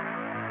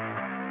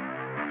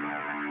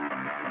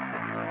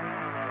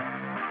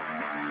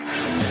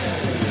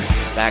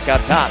Back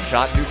up top,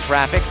 shot through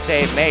traffic,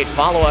 save made,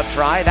 follow-up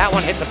try. That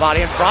one hits a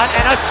body in front,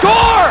 and a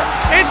score!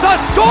 It's a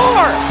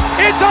score!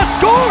 It's a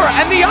score!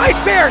 And the Ice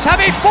Bears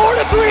have a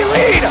 4-3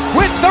 lead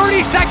with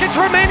 30 seconds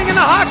remaining in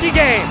the hockey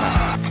game.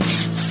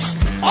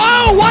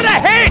 Oh, what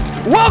a hit!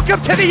 Welcome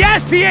to the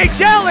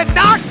SPHL in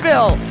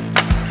Knoxville.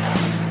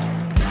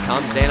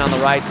 Comes in on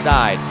the right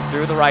side,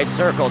 through the right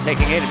circle,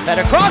 taking it and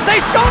fed across. They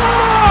score!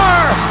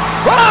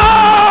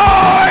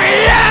 Oh,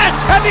 yes!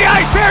 And the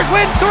Ice Bears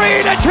win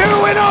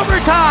 3-2 in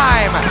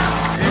overtime.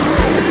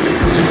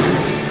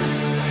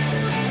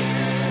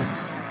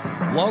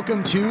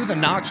 Welcome to the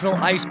Knoxville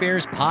Ice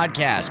Bears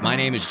podcast. My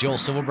name is Joel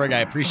Silverberg.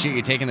 I appreciate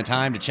you taking the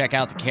time to check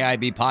out the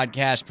KIB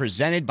podcast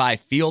presented by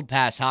Field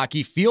Pass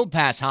Hockey,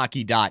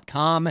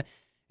 fieldpasshockey.com.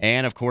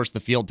 And, of course, the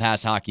Field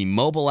Pass Hockey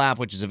mobile app,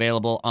 which is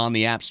available on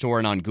the App Store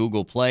and on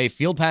Google Play.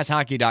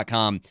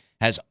 FieldPassHockey.com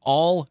has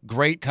all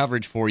great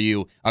coverage for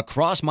you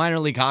across minor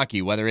league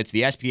hockey, whether it's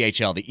the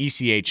SPHL, the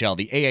ECHL,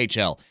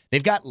 the AHL.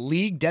 They've got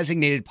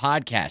league-designated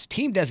podcasts,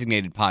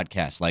 team-designated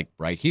podcasts, like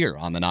right here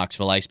on the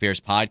Knoxville Ice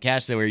Bears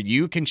podcast, where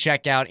you can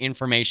check out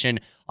information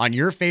on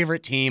your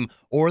favorite team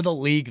or the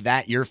league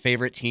that your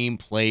favorite team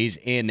plays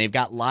in. They've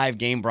got live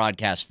game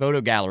broadcasts,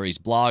 photo galleries,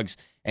 blogs,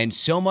 and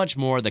so much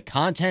more. The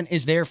content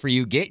is there for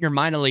you. Get your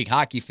minor league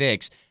hockey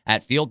fix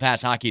at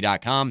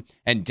fieldpasshockey.com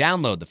and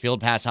download the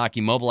Field Pass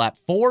Hockey mobile app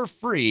for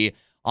free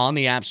on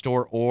the App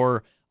Store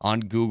or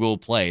on Google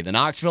Play. The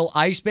Knoxville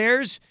Ice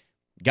Bears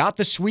got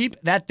the sweep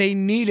that they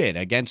needed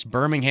against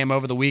Birmingham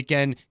over the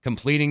weekend,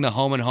 completing the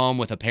home and home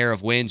with a pair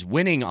of wins,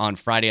 winning on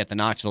Friday at the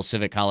Knoxville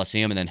Civic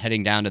Coliseum and then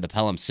heading down to the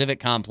Pelham Civic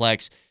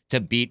Complex to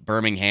beat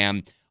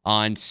Birmingham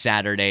on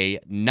Saturday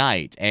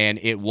night. And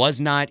it was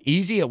not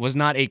easy. It was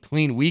not a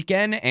clean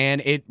weekend,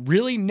 and it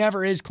really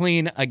never is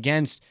clean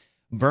against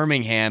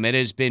Birmingham. It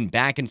has been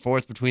back and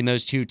forth between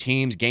those two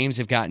teams. Games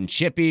have gotten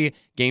chippy,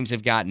 games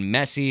have gotten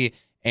messy,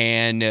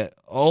 and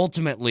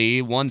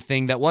ultimately, one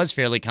thing that was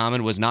fairly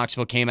common was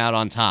Knoxville came out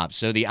on top.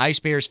 So the Ice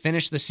Bears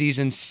finished the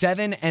season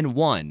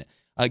 7-1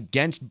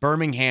 against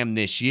Birmingham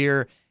this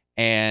year,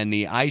 and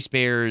the Ice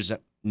Bears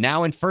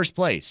now in first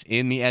place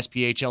in the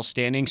SPHL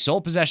standings,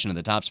 sole possession of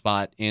the top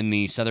spot in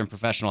the Southern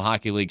Professional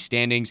Hockey League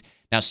standings.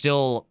 Now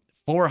still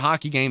 4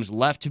 hockey games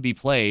left to be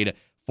played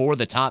for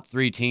the top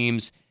 3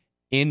 teams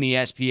in the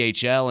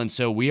SPHL, and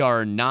so we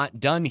are not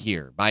done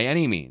here by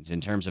any means in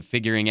terms of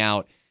figuring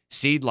out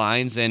seed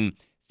lines, and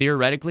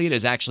theoretically it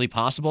is actually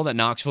possible that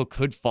Knoxville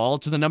could fall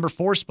to the number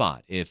 4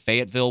 spot. If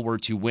Fayetteville were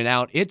to win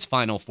out its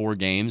final 4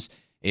 games,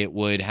 it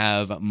would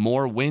have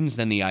more wins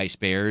than the Ice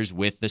Bears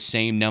with the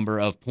same number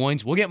of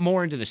points. We'll get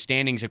more into the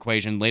standings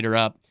equation later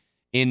up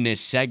in this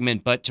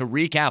segment, but to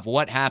recap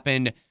what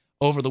happened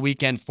over the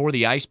weekend for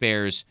the Ice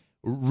Bears,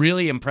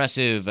 really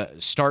impressive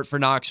start for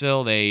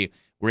Knoxville. They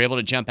were able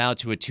to jump out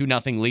to a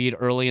 2-0 lead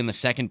early in the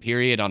second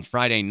period on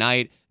Friday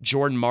night.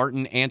 Jordan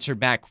Martin answered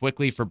back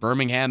quickly for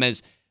Birmingham,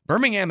 as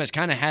Birmingham has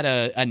kind of had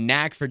a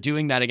knack for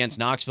doing that against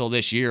Knoxville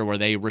this year, where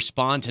they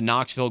respond to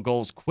Knoxville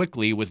goals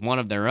quickly with one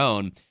of their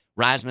own.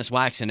 Rasmus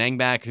Waxen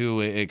Engback,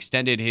 who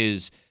extended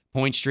his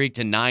point streak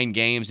to 9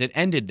 games. It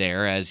ended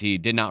there as he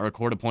did not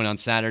record a point on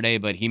Saturday,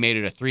 but he made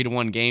it a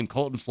 3-1 game.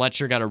 Colton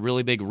Fletcher got a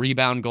really big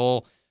rebound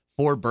goal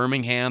for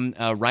Birmingham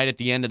right at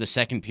the end of the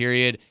second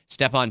period.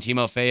 Stepan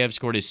Timofeyev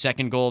scored his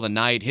second goal of the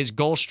night. His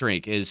goal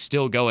streak is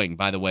still going,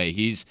 by the way.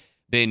 He's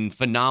been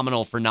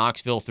phenomenal for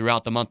Knoxville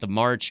throughout the month of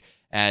March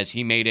as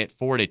he made it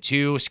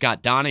 4-2.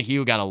 Scott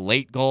Donahue got a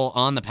late goal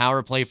on the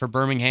power play for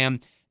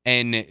Birmingham.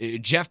 And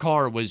Jeff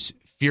Carr was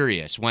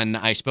furious when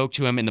I spoke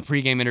to him in the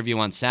pregame interview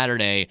on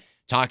Saturday,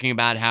 talking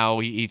about how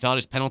he thought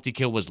his penalty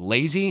kill was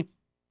lazy,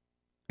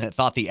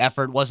 thought the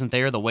effort wasn't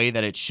there the way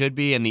that it should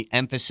be, and the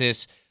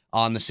emphasis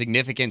on the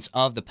significance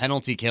of the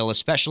penalty kill,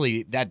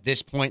 especially at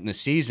this point in the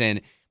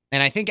season.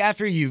 And I think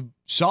after you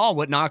saw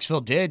what Knoxville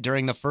did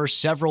during the first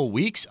several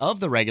weeks of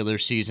the regular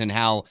season,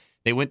 how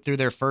they went through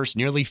their first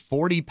nearly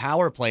 40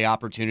 power play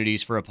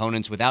opportunities for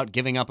opponents without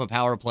giving up a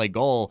power play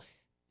goal,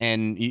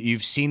 and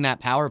you've seen that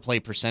power play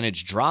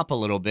percentage drop a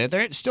little bit.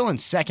 They're still in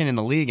second in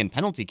the league in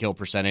penalty kill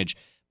percentage,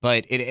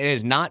 but it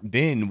has not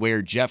been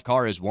where Jeff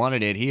Carr has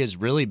wanted it. He has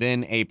really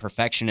been a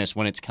perfectionist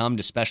when it's come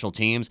to special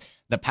teams.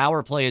 The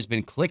power play has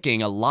been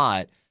clicking a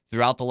lot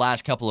throughout the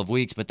last couple of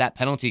weeks, but that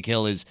penalty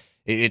kill it's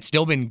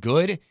still been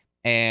good,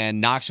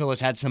 and Knoxville has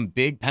had some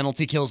big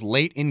penalty kills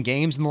late in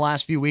games in the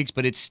last few weeks,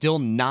 but it's still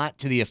not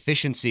to the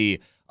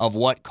efficiency of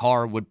what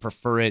Carr would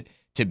prefer it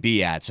to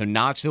be at. So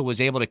Knoxville was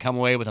able to come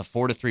away with a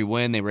 4-3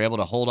 win. They were able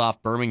to hold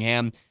off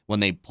Birmingham when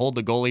they pulled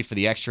the goalie for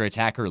the extra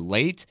attacker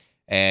late,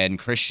 and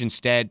Christian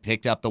Stead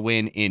picked up the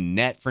win in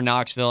net for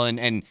Knoxville,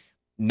 and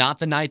not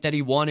the night that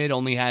he wanted,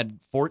 only had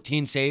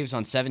 14 saves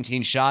on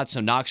 17 shots, so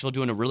Knoxville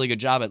doing a really good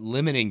job at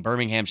limiting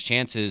Birmingham's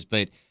chances,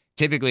 but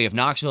typically if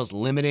Knoxville's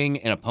limiting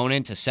an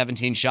opponent to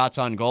 17 shots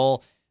on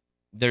goal,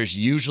 there's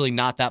usually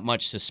not that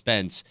much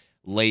suspense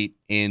late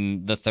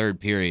in the third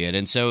period.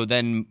 And so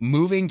then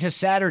moving to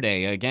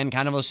Saturday, again,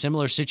 kind of a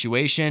similar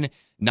situation.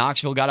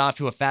 Knoxville got off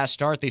to a fast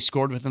start. They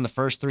scored within the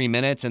first 3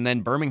 minutes, and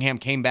then Birmingham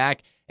came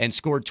back and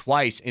scored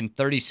twice in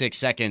 36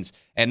 seconds.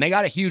 And they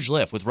got a huge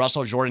lift with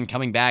Russell Jordan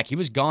coming back. He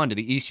was gone to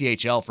the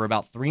ECHL for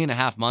about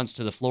 3.5 months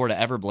to the Florida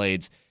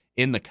Everblades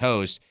in the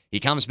Coast. He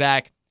comes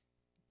back,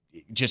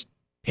 just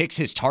picks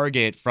his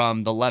target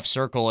from the left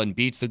circle and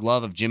beats the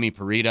glove of Jimmy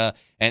Parita.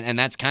 And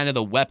that's kind of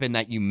the weapon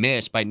that you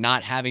miss by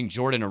not having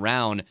Jordan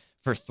around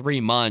for 3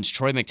 months.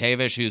 Troy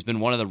McTavish, who's been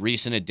one of the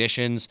recent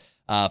additions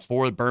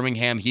for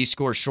Birmingham, he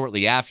scores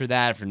shortly after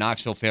that after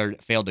Knoxville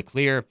failed to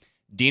clear.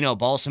 Dino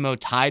Balsamo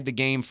tied the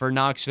game for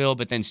Knoxville,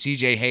 but then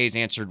CJ Hayes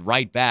answered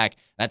right back.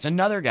 That's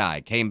another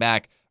guy, came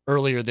back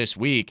earlier this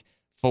week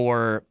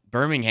for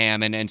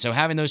Birmingham. And so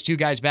having those two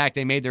guys back,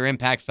 they made their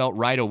impact felt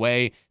right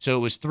away. So it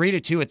was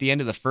 3-2 at the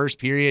end of the first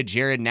period.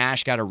 Jared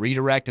Nash got a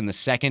redirect in the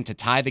second to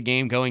tie the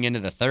game going into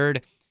the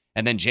third.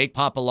 And then Jake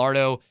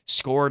Papalardo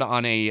scored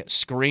on a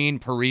screen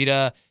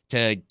Parita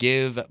to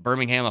give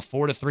Birmingham a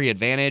 4-3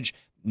 advantage.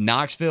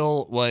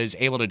 Knoxville was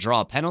able to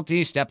draw a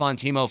penalty. Stepan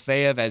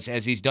Timofeyev,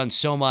 as he's done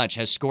so much,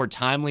 has scored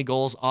timely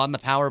goals on the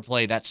power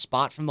play, that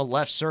spot from the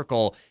left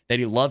circle that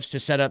he loves to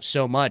set up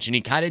so much. And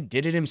he kind of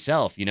did it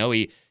himself. You know,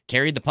 he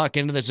carried the puck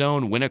into the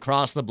zone, went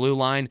across the blue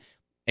line,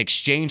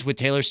 exchanged with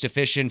Taylor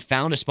Stefishin,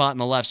 found a spot in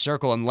the left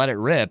circle and let it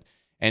rip.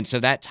 And so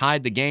that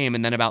tied the game.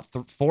 And then about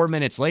 4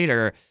 minutes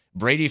later,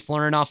 Brady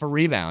Florent off a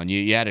rebound.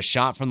 You had a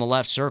shot from the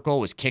left circle,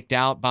 was kicked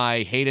out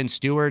by Hayden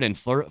Stewart, and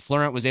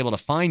Florent was able to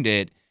find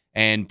it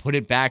and put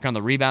it back on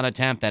the rebound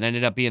attempt. That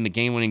ended up being the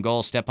game-winning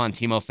goal. Stepan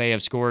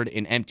Timofeyev scored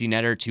an empty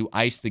netter to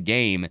ice the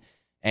game.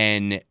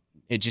 And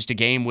it's just a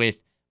game with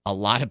a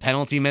lot of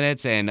penalty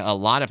minutes and a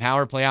lot of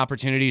power play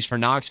opportunities for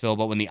Knoxville.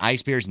 But when the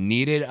Ice Bears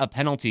needed a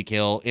penalty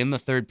kill in the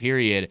third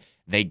period,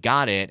 they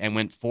got it and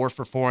went 4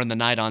 for 4 in the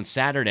night on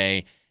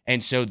Saturday.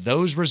 And so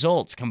those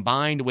results,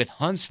 combined with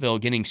Huntsville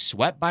getting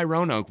swept by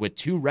Roanoke with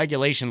 2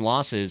 regulation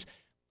losses,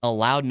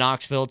 allowed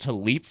Knoxville to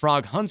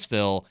leapfrog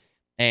Huntsville,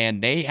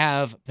 and they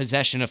have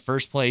possession of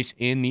first place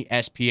in the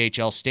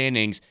SPHL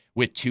standings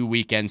with 2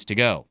 weekends to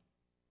go.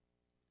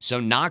 So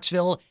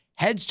Knoxville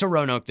heads to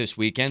Roanoke this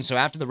weekend. So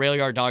after the Rail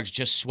Yard Dogs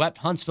just swept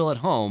Huntsville at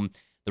home,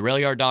 the Rail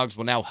Yard Dogs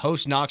will now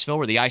host Knoxville,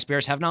 where the Ice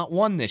Bears have not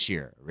won this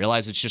year.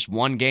 Realize it's just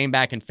one game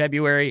back in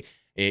February.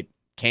 It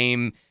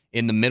came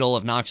in the middle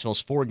of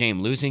Knoxville's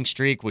 4-game losing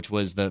streak, which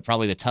was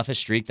probably the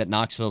toughest streak that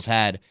Knoxville's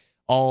had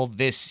all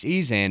this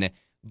season.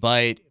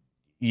 But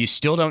you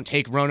still don't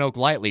take Roanoke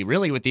lightly,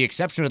 really, with the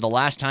exception of the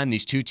last time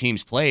these two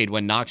teams played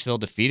when Knoxville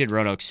defeated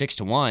Roanoke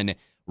 6-1.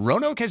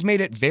 Roanoke has made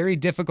it very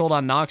difficult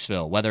on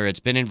Knoxville, whether it's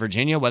been in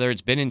Virginia, whether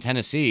it's been in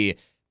Tennessee.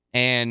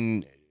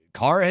 And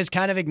Carr has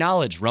kind of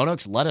acknowledged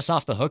Roanoke's let us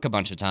off the hook a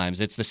bunch of times.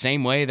 It's the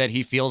same way that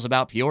he feels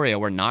about Peoria,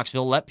 where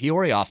Knoxville let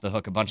Peoria off the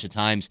hook a bunch of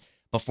times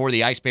before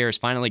the Ice Bears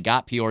finally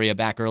got Peoria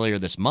back earlier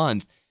this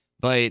month.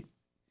 But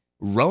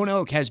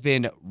Roanoke has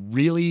been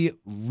really,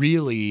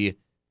 really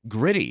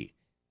gritty.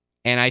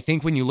 And I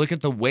think when you look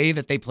at the way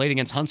that they played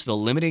against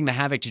Huntsville, limiting the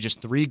Havoc to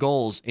just 3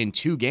 goals in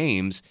 2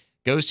 games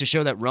goes to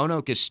show that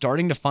Roanoke is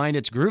starting to find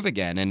its groove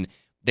again. And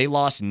they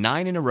lost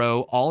 9 in a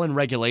row, all in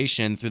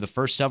regulation through the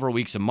first several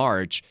weeks of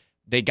March.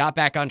 They got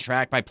back on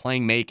track by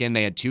playing Macon.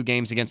 They had 2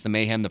 games against the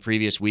Mayhem the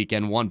previous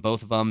weekend, won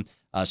both of them,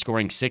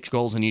 scoring 6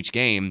 goals in each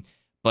game.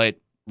 But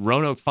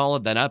Roanoke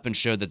followed that up and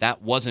showed that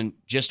that wasn't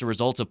just a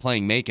result of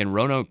playing Macon.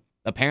 Roanoke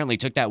apparently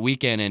took that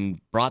weekend and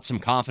brought some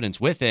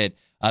confidence with it,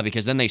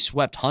 because then they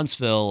swept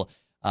Huntsville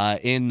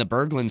in the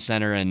Berglund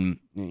Center. And,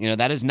 you know,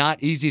 that is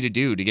not easy to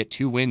do, to get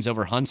 2 wins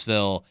over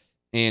Huntsville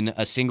in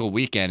a single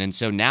weekend. And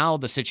so now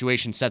the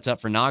situation sets up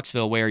for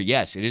Knoxville where,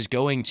 yes, it is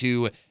going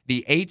to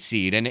the 8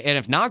 seed. And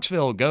if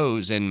Knoxville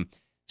goes and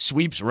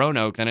sweeps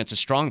Roanoke, then it's a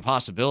strong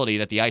possibility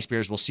that the Ice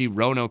Bears will see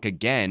Roanoke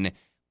again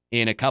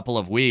in a couple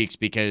of weeks,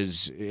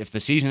 because if the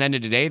season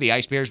ended today, the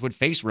Ice Bears would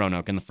face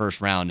Roanoke in the first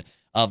round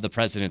of the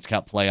President's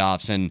Cup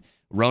playoffs. And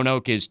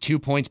Roanoke is 2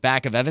 points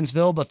back of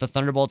Evansville, but the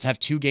Thunderbolts have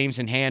 2 games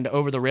in hand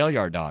over the Rail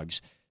Yard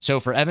Dogs. So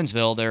for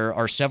Evansville, there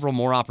are several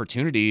more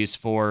opportunities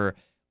for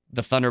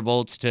the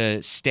Thunderbolts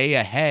to stay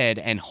ahead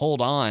and hold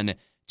on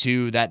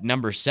to that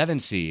number 7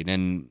 seed.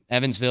 And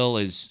Evansville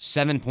is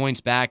 7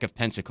 points back of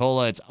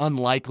Pensacola. It's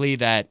unlikely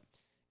that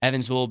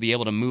Evansville will be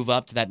able to move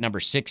up to that number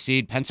 6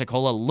 seed.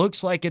 Pensacola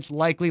looks like it's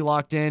likely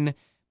locked into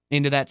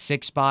that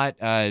 6th spot,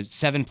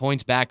 7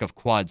 points back of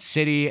Quad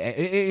City.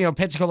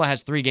 Pensacola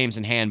has 3 games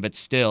in hand, but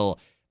still,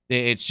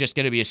 it's just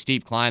going to be a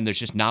steep climb. There's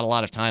just not a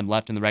lot of time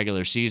left in the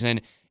regular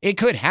season. It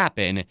could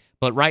happen,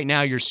 but right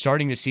now you're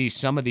starting to see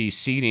some of these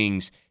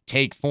seedings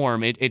take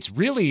form. It's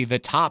really the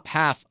top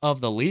half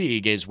of the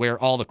league is where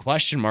all the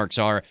question marks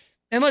are.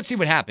 And let's see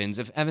what happens.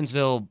 If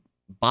Evansville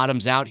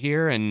bottoms out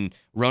here and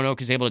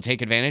Roanoke is able to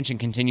take advantage and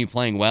continue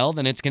playing well,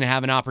 then it's going to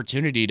have an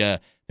opportunity to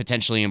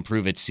potentially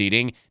improve its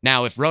seeding.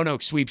 Now, if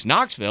Roanoke sweeps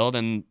Knoxville,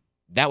 then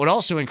that would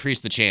also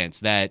increase the chance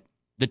that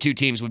the 2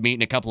 teams would meet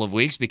in a couple of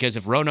weeks, because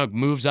if Roanoke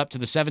moves up to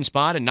the 7th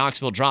spot and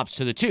Knoxville drops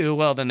to the 2,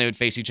 well, then they would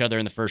face each other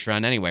in the first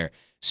round anywhere.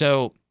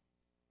 So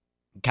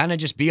kind of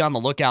just be on the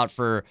lookout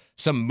for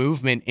some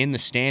movement in the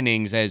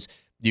standings, as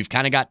you've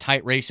kind of got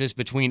tight races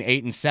between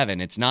 8 and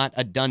 7. It's not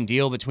a done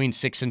deal between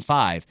 6 and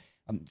 5.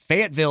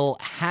 Fayetteville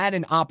had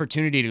an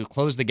opportunity to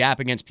close the gap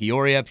against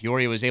Peoria.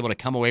 Peoria was able to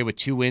come away with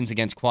 2 wins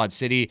against Quad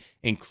City,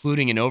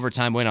 including an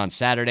overtime win on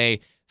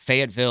Saturday.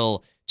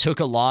 Fayetteville took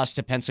a loss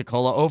to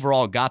Pensacola.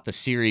 Overall, got the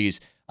series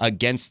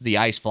against the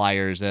Ice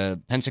Flyers.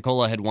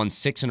 Pensacola had won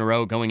 6 in a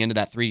row going into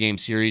that 3-game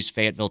series.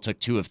 Fayetteville took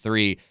 2 of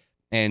 3.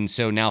 And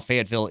so now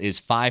Fayetteville is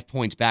 5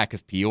 points back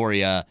of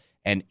Peoria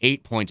and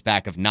 8 points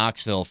back of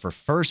Knoxville for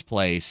first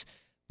place.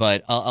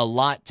 But a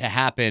lot to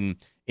happen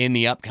in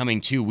the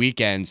upcoming 2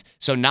 weekends.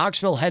 So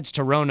Knoxville heads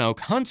to Roanoke.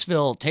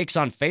 Huntsville takes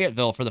on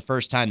Fayetteville for the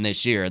first time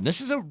this year. And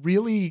this is a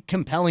really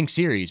compelling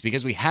series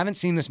because we haven't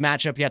seen this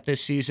matchup yet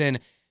this season.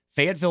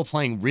 Fayetteville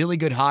playing really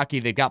good hockey.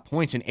 They've got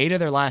points in 8 of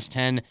their last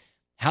 10.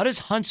 How does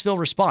Huntsville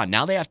respond?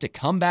 Now they have to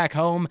come back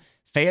home.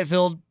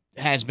 Fayetteville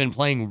has been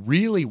playing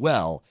really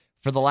well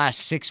for the last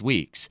 6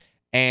 weeks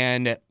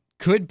and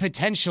could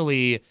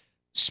potentially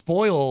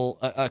spoil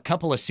a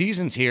couple of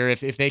seasons here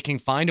if they can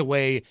find a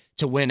way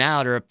to win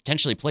out or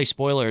potentially play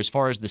spoiler as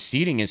far as the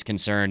seeding is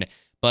concerned.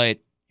 But,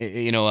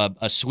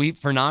 a sweep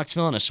for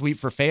Knoxville and a sweep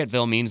for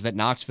Fayetteville means that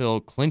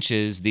Knoxville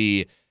clinches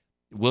the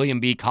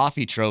William B.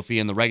 Coffey Trophy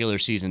and the regular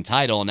season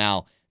title.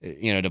 Now,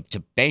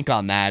 to bank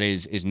on that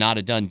is not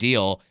a done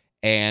deal.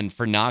 And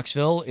for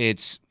Knoxville,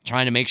 it's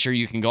trying to make sure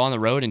you can go on the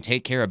road and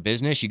take care of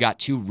business. You got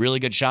 2 really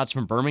good shots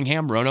from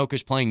Birmingham. Roanoke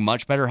is playing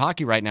much better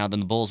hockey right now than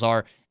the Bulls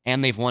are,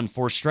 and they've won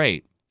 4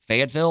 straight.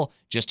 Fayetteville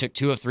just took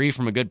 2 of 3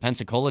 from a good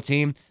Pensacola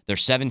team. They're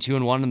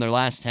 7-2-1 in their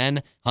last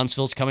 10.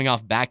 Huntsville's coming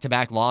off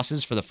back-to-back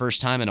losses for the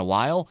first time in a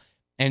while.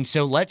 And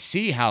so let's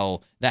see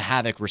how the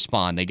Havoc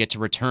respond. They get to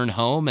return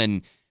home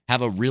and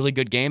have a really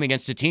good game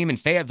against a team in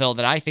Fayetteville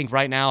that I think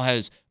right now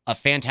has a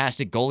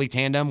fantastic goalie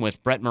tandem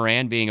with Brett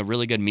Moran being a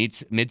really good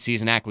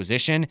mid-season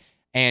acquisition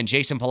and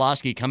Jason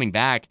Pulaski coming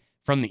back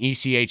from the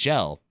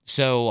ECHL.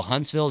 So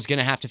Huntsville's going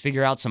to have to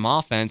figure out some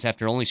offense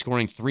after only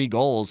scoring 3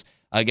 goals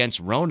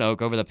against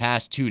Roanoke over the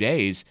past 2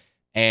 days.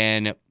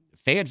 And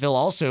Fayetteville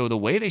also, the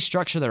way they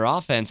structure their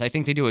offense, I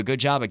think they do a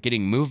good job at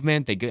getting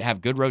movement. They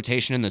have good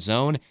rotation in the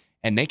zone,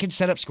 and they can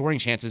set up scoring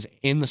chances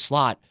in the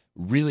slot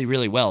really,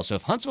 really well. So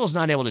if Huntsville's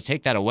not able to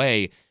take that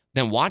away,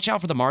 then watch out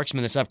for the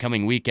marksman this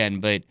upcoming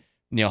weekend. But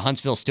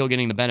Huntsville's still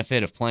getting the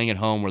benefit of playing at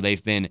home where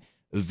they've been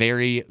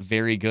very,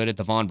 very good at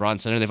the Von Braun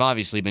Center. They've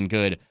obviously been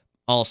good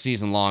all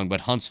season long,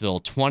 but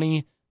Huntsville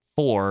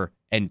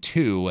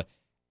 24-2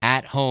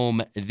 at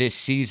home this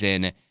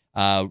season.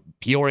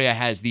 Peoria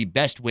has the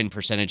best win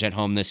percentage at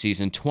home this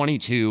season,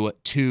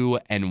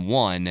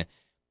 22-2-1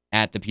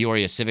 at the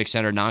Peoria Civic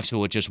Center.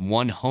 Knoxville with just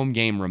 1 home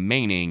game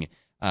remaining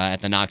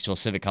at the Knoxville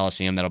Civic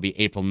Coliseum. That'll be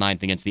April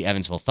 9th against the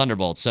Evansville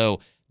Thunderbolts. So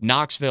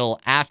Knoxville,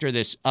 after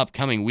this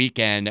upcoming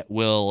weekend,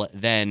 will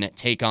then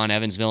take on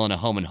Evansville in a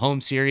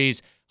home-and-home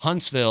series.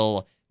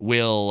 Huntsville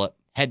will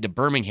head to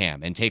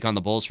Birmingham and take on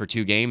the Bulls for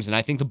 2 games. And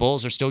I think the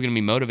Bulls are still going to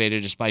be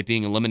motivated despite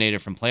being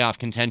eliminated from playoff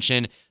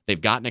contention.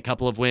 They've gotten a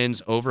couple of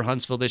wins over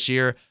Huntsville this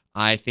year.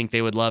 I think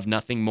they would love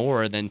nothing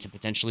more than to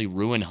potentially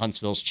ruin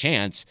Huntsville's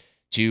chance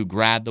to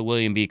grab the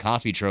William B.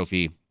 Coffey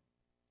Trophy.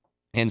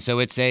 And so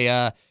it's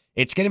going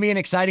to be an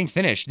exciting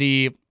finish.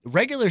 The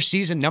regular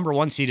season number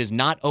 1 seed is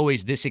not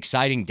always this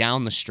exciting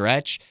down the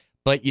stretch,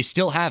 but you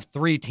still have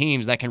 3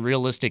 teams that can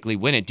realistically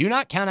win it. Do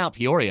not count out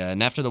Peoria.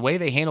 And after the way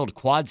they handled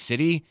Quad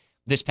City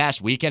this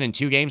past weekend in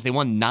 2 games, they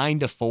won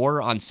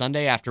 9-4 on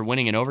Sunday after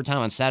winning in overtime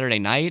on Saturday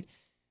night.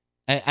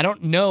 I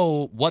don't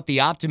know what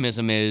the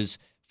optimism is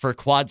for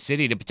Quad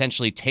City to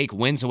potentially take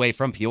wins away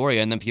from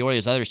Peoria. And then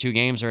Peoria's other 2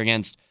 games are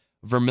against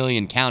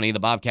Vermilion County. The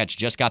Bobcats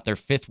just got their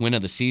 5th win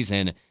of the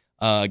season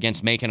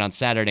against Macon on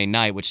Saturday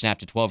night, which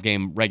snapped a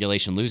 12-game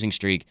regulation losing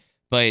streak.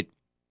 But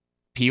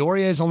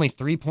Peoria is only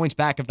 3 points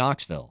back of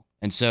Knoxville.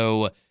 And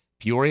so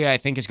Peoria, I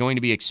think, is going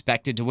to be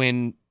expected to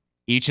win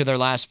each of their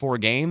last 4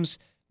 games.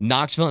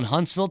 Knoxville and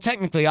Huntsville,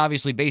 technically,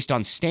 obviously, based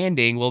on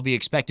standing, will be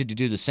expected to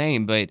do the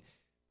same. But,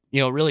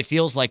 it really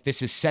feels like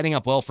this is setting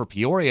up well for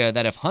Peoria,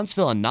 that if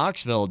Huntsville and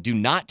Knoxville do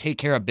not take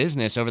care of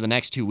business over the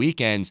next 2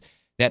 weekends,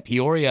 that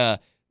Peoria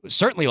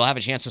certainly will have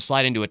a chance to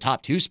slide into a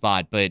top 2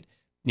 spot, but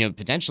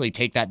potentially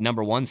take that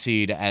number 1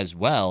 seed as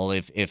well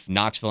if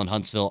Knoxville and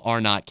Huntsville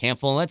are not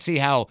campful. And let's see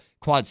how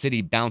Quad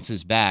City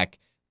bounces back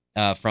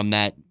from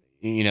that,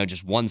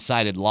 just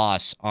one-sided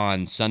loss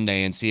on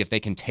Sunday and see if they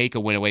can take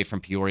a win away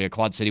from Peoria.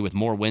 Quad City with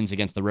more wins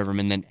against the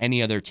Rivermen than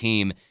any other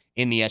team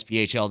in the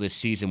SPHL this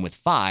season with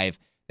 5.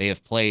 They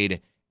have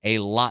played a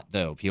lot,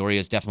 though.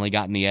 Peoria's definitely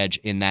gotten the edge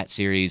in that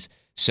series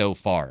so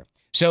far.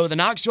 So the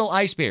Knoxville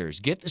Ice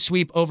Bears get the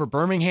sweep over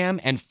Birmingham,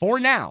 and for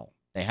now,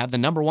 they have the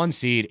number 1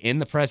 seed in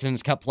the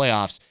President's Cup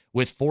playoffs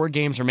with 4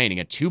 games remaining.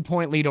 A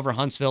 2-point lead over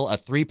Huntsville, a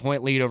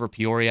 3-point lead over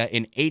Peoria,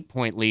 an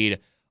 8-point lead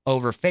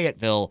over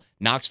Fayetteville.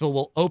 Knoxville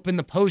will open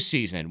the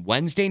postseason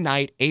Wednesday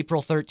night,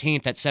 April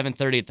 13th at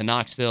 7:30 at the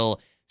Knoxville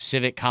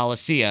Civic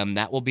Coliseum.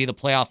 That will be the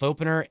playoff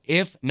opener.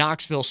 If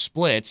Knoxville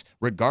splits,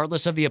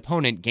 regardless of the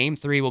opponent, Game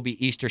 3 will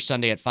be Easter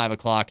Sunday at 5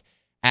 o'clock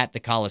at the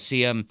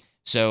Coliseum.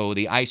 So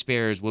the Ice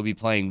Bears will be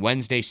playing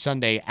Wednesday,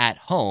 Sunday at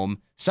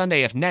home,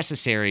 Sunday if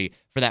necessary,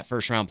 for that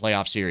first-round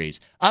playoff series.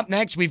 Up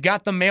next, we've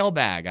got the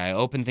mailbag. I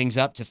open things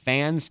up to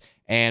fans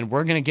And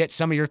we're going to get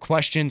some of your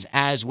questions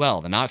as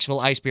well. The Knoxville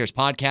Ice Bears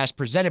podcast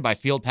presented by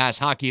Field Pass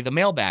Hockey. The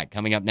mailbag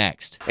coming up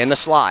next. In the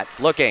slot,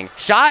 looking,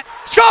 shot,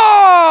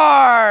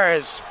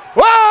 scores!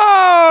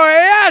 Whoa!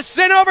 Yes!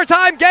 An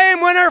overtime game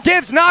winner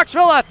gives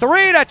Knoxville a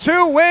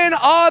 3-2 win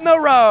on the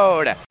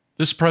road.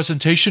 This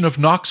presentation of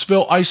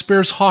Knoxville Ice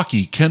Bears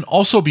hockey can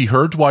also be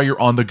heard while you're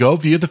on the go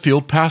via the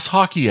Field Pass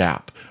Hockey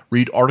app.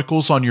 Read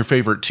articles on your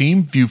favorite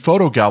team, view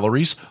photo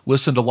galleries,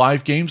 listen to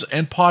live games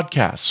and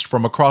podcasts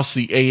from across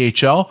the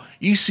AHL,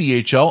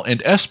 ECHL,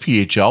 and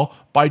SPHL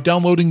by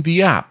downloading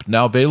the app,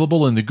 now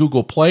available in the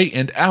Google Play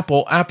and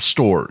Apple app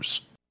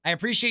stores. I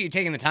appreciate you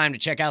taking the time to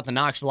check out the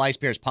Knoxville Ice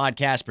Bears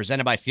podcast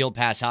presented by Field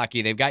Pass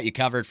Hockey. They've got you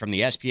covered from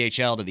the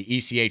SPHL to the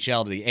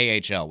ECHL to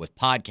the AHL with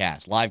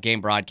podcasts, live game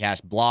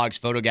broadcasts, blogs,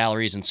 photo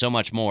galleries, and so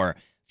much more.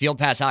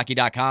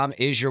 FieldPassHockey.com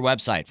is your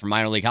website for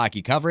minor league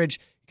hockey coverage.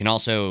 You can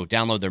also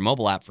download their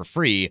mobile app for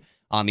free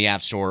on the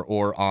App Store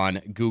or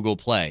on Google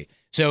Play.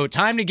 So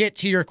time to get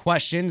to your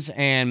questions,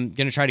 and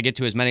going to try to get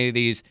to as many of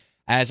these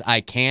as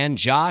I can.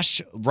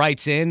 Josh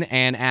writes in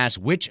and asks,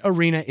 which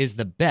arena is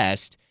the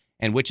best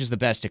and which is the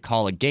best to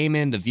call a game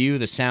in, the view,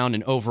 the sound,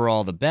 and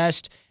overall the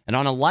best? And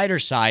on a lighter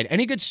side,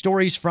 any good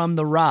stories from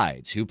the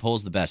rides? Who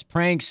pulls the best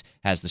pranks,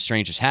 has the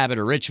strangest habit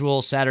or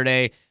ritual?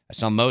 Saturday, I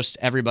saw most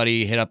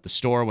everybody hit up the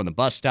store when the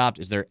bus stopped.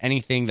 Is there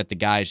anything that the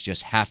guys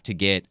just have to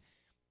get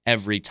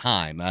every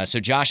time? So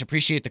Josh,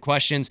 appreciate the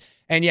questions.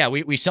 And yeah,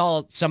 we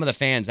saw some of the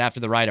fans after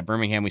the ride at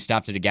Birmingham. We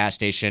stopped at a gas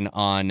station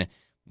on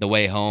the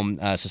way home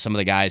so some of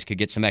the guys could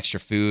get some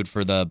extra food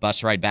for the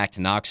bus ride back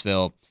to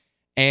Knoxville.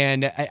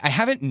 And I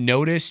haven't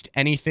noticed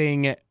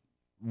anything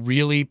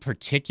really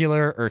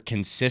particular or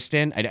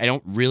consistent. I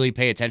don't really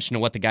pay attention to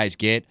what the guys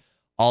get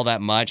all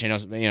that much. I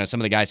know, some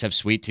of the guys have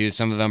sweet tooth.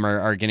 Some of them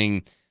are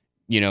getting,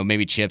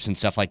 maybe chips and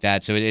stuff like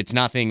that. So it's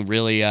nothing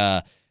really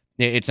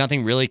It's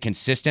nothing really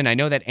consistent. I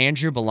know that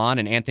Andrew Ballon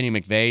and Anthony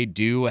McVeigh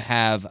do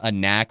have a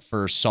knack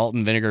for salt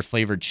and vinegar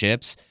flavored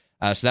chips.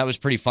 So that was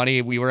pretty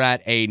funny. We were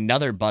at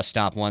another bus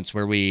stop once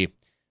where we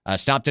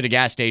stopped at a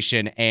gas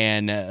station,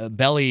 and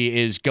Belly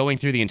is going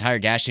through the entire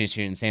gas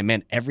station and saying,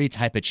 man, every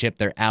type of chip,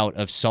 they're out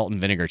of salt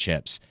and vinegar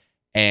chips.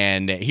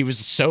 And he was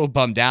so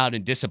bummed out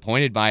and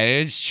disappointed by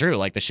it. It's true.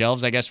 Like, the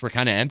shelves, I guess, were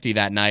kind of empty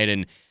that night,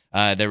 and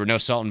there were no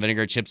salt and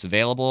vinegar chips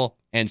available.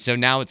 And so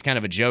now it's kind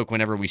of a joke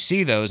whenever we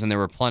see those, and there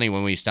were plenty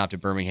when we stopped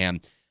at Birmingham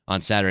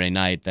on Saturday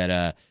night that,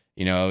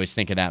 I always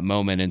think of that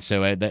moment. And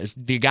so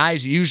the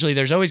guys, usually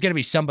there's always going to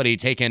be somebody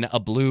taking a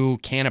blue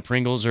can of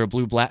Pringles or a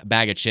blue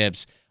bag of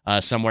chips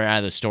somewhere out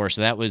of the store.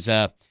 So that was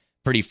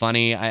pretty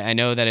funny. I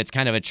know that it's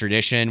kind of a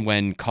tradition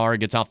when Carr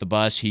gets off the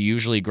bus, he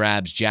usually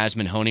grabs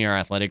Jasmine Honey, our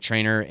athletic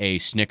trainer, a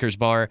Snickers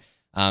bar.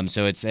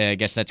 So it's, I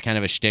guess that's kind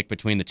of a shtick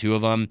between the two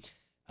of them.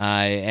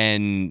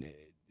 And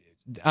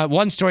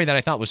one story that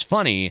I thought was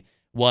funny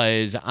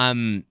was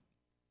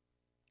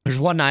there's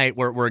one night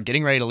where we're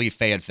getting ready to leave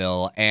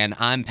Fayetteville, and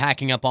I'm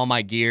packing up all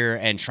my gear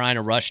and trying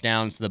to rush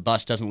down so the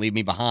bus doesn't leave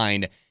me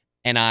behind.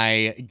 And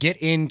I get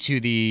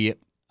into the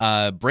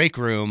break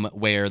room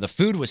where the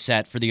food was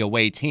set for the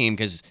away team,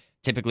 because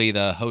typically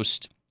the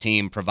host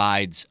team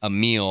provides a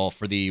meal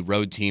for the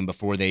road team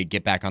before they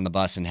get back on the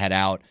bus and head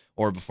out,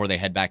 or before they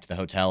head back to the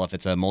hotel if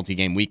it's a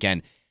multi-game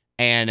weekend.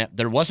 And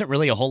there wasn't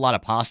really a whole lot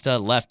of pasta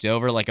left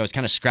over. Like, I was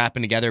kind of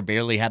scrapping together,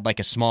 barely had like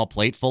a small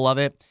plate full of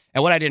it.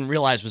 And what I didn't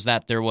realize was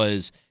that there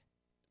was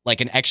like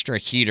an extra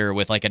heater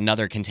with like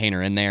another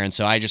container in there. And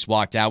so I just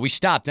walked out. We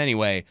stopped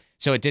anyway,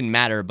 so it didn't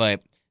matter.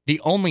 But the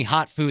only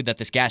hot food that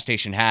this gas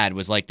station had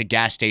was like the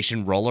gas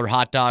station roller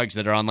hot dogs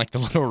that are on like the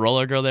little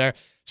roller grill there.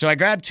 So I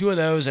grabbed 2 of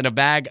those and a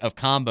bag of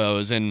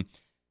combos, and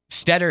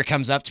Stetter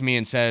comes up to me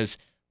and says,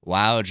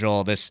 wow,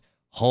 Joel, this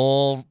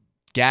whole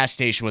gas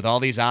station with all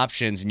these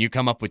options, and you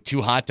come up with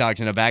 2 hot dogs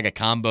and a bag of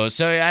combos.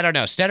 So I don't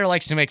know. Stetter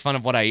likes to make fun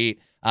of what I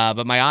eat,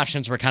 but my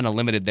options were kind of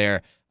limited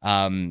there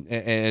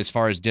as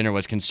far as dinner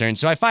was concerned.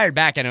 So I fired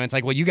back at him. It's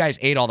like, well, you guys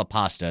ate all the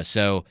pasta,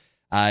 so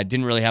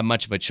didn't really have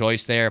much of a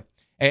choice there.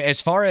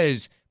 As far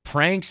as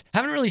pranks,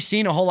 haven't really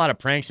seen a whole lot of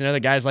pranks. I know the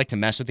guys like to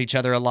mess with each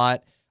other a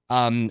lot.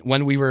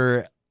 When we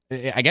were,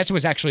 I guess it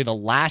was actually the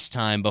last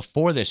time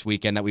before this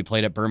weekend that we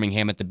played at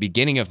Birmingham at the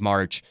beginning of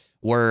March,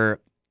 we're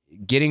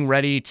getting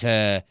ready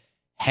to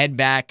head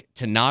back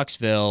to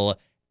Knoxville,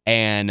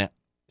 and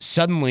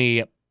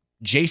suddenly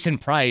Jason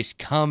Price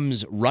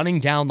comes running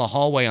down the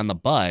hallway on the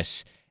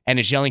bus and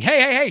is yelling,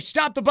 hey,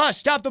 stop the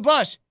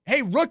bus.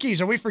 Hey, rookies,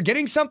 are we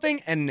forgetting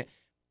something? And,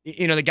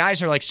 the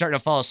guys are like starting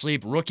to fall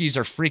asleep. Rookies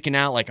are freaking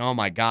out like, oh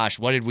my gosh,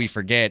 what did we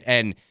forget?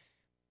 And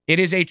it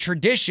is a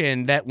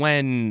tradition that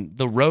when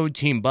the road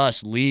team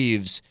bus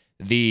leaves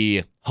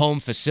the home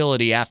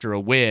facility after a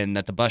win,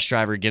 that the bus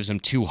driver gives them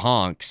 2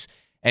 honks.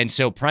 And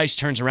so Price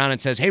turns around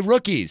and says, hey,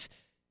 rookies,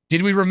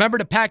 did we remember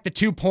to pack the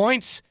 2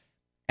 points?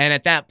 And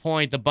at that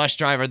point, the bus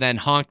driver then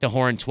honked the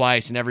horn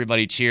twice and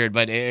everybody cheered,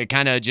 but it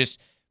kind of just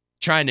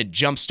trying to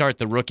jumpstart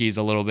the rookies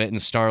a little bit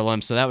and startle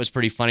them. So that was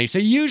pretty funny. So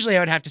usually I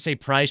would have to say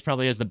Price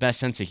probably has the best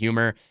sense of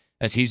humor,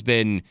 as he's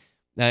been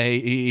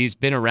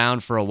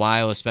around for a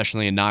while,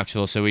 especially in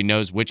Knoxville, so he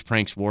knows which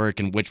pranks work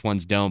and which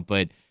ones don't.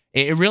 But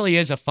it really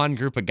is a fun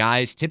group of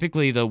guys.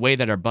 Typically, the way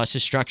that our bus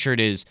is structured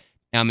is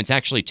it's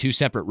actually 2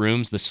 separate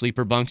rooms. The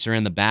sleeper bunks are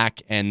in the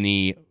back, and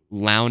the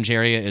lounge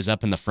area is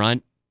up in the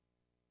front.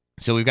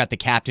 So we've got the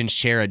captain's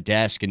chair, a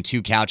desk, and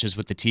 2 couches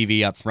with the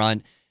TV up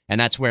front. And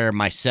that's where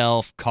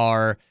myself,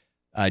 Carr,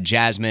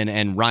 Jasmine,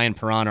 and Ryan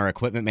Perron, our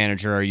equipment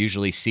manager, are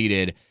usually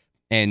seated.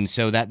 And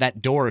so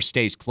that door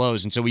stays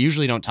closed. And so we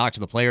usually don't talk to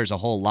the players a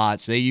whole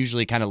lot. So they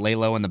usually kind of lay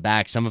low in the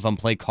back. Some of them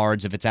play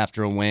cards if it's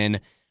after a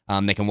win.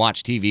 They can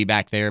watch TV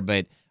back there.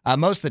 But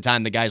most of the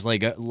time, the guys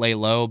lay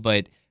low.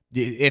 But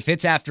if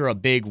it's after a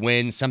big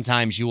win,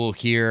 sometimes you will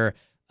hear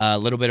a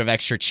little bit of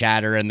extra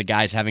chatter and the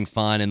guys having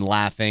fun and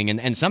laughing.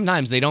 And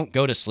sometimes they don't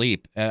go to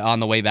sleep on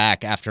the way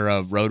back after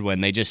a road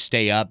win. They just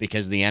stay up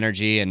because of the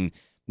energy. And,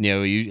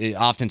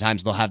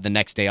 oftentimes they'll have the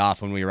next day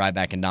off when we arrive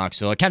back in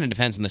Knoxville. It kind of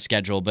depends on the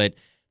schedule. But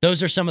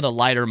those are some of the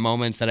lighter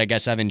moments that I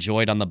guess I've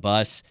enjoyed on the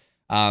bus.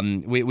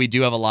 We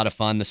do have a lot of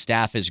fun. The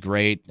staff is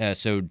great.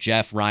 So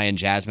Jeff, Ryan,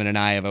 Jasmine, and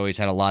I have always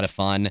had a lot of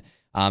fun.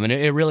 And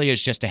it really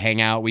is just to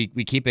hang out. We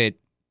keep it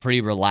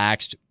pretty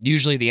relaxed.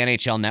 Usually the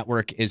NHL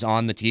Network is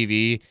on the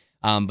TV.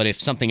 But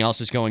if something else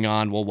is going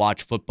on, we'll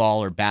watch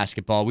football or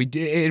basketball.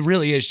 It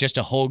really is just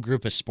a whole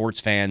group of sports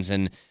fans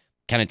and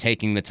kind of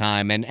taking the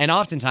time. And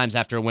oftentimes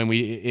after a win,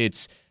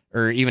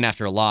 or even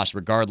after a loss,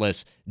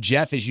 regardless,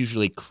 Jeff is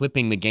usually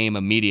clipping the game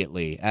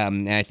immediately.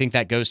 And I think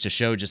that goes to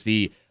show just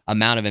the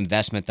amount of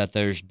investment that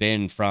there's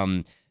been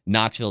from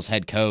Knoxville's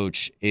head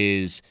coach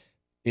is,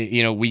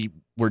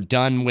 we're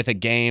done with a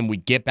game, we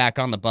get back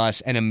on the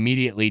bus, and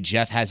immediately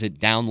Jeff has it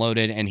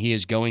downloaded, and he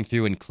is going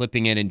through and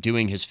clipping it and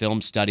doing his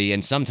film study.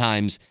 And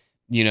sometimes,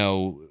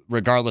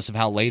 regardless of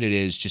how late it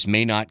is, just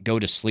may not go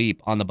to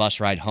sleep on the bus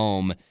ride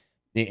home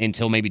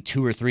until maybe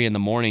 2 or 3 in the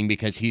morning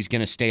because he's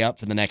going to stay up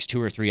for the next 2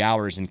 or 3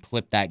 hours and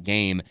clip that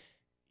game,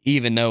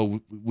 even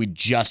though we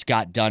just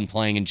got done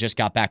playing and just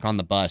got back on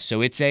the bus.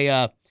 So it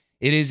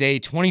is a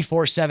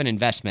 24/7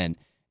 investment.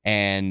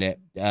 And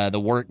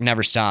the work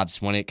never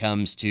stops when it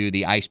comes to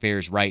the Ice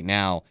Bears right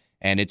now.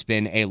 And it's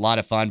been a lot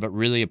of fun, but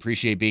really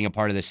appreciate being a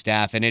part of the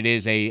staff. And it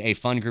is a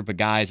fun group of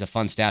guys, a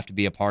fun staff to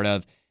be a part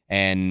of,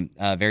 and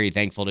very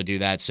thankful to do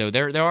that. So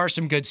there are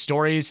some good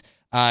stories.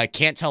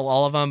 Can't tell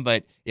all of them,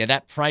 but yeah,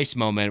 that Price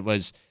moment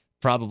was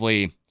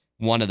probably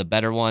one of the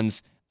better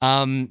ones.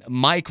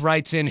 Mike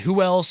writes in,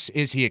 who else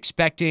is he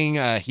expecting?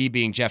 He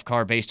being Jeff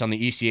Carr, based on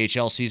the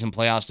ECHL season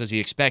playoffs. Does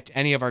he expect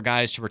any of our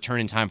guys to return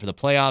in time for the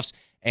playoffs?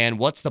 And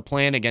what's the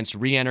plan against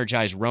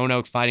re-energized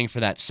Roanoke fighting for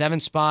that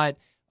 7th spot?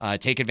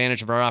 Take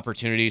advantage of our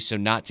opportunities so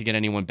not to get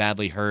anyone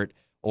badly hurt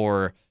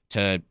or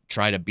to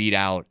try to beat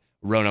out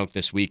Roanoke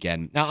this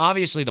weekend. Now,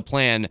 obviously, the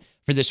plan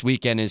for this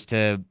weekend is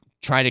to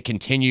try to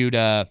continue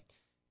to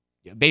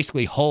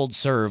basically hold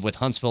serve with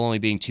Huntsville only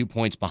being 2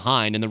 points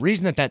behind. And the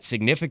reason that that's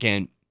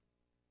significant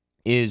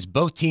is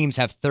both teams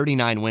have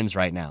 39 wins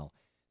right now.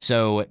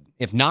 So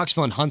if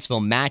Knoxville and Huntsville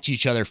match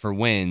each other for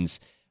wins,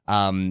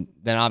 then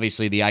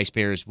obviously the Ice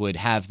Bears would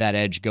have that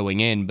edge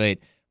going in. But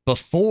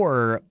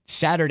before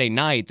Saturday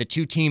night, the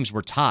 2 teams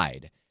were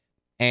tied.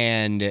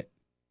 And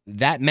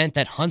that meant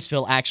that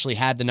Huntsville actually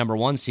had the number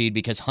 1 seed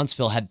because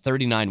Huntsville had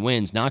 39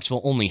 wins.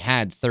 Knoxville only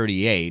had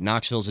 38.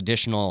 Knoxville's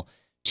additional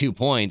 2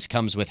 points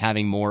comes with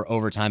having more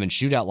overtime and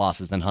shootout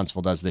losses than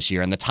Huntsville does this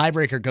year. And the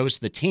tiebreaker goes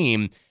to the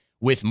team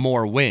with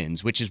more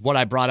wins, which is what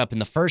I brought up in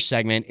the first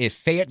segment. If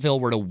Fayetteville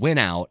were to win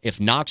out, if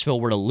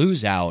Knoxville were to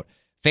lose out,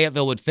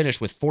 Fayetteville would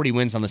finish with 40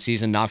 wins on the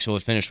season. Knoxville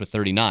would finish with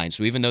 39.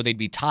 So even though they'd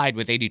be tied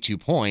with 82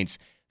 points,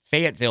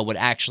 Fayetteville would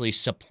actually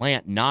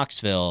supplant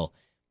Knoxville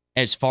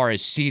as far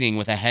as seeding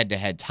with a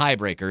head-to-head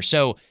tiebreaker.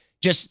 So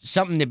just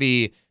something to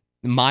be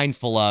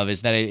mindful of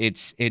is that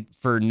it's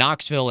for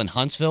Knoxville and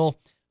Huntsville,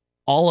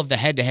 all of the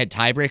head-to-head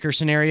tiebreaker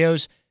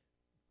scenarios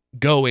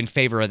go in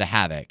favor of the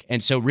Havoc.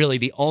 And so really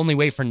the only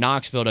way for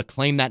Knoxville to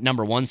claim that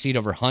number 1 seed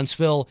over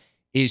Huntsville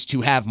is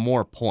to have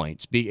more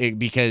points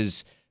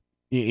because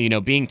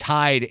being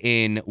tied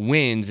in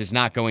wins is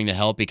not going to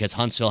help because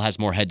Huntsville has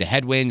more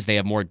head-to-head wins. They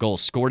have more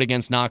goals scored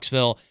against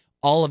Knoxville.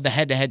 All of the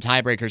head-to-head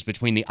tiebreakers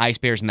between the Ice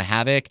Bears and the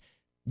Havoc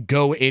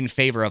go in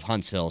favor of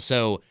Huntsville.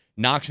 So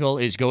Knoxville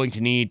is going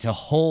to need to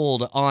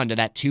hold on to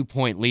that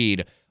 2-point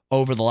lead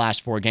over the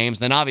last 4 games.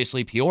 Then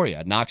obviously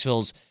Peoria.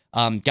 Knoxville's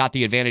got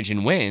the advantage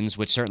in wins,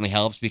 which certainly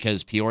helps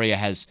because Peoria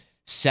has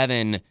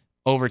 7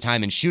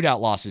 overtime and shootout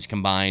losses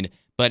combined.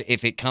 But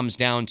if it comes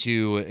down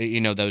to,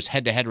 those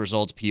head-to-head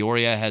results,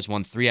 Peoria has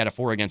won 3 out of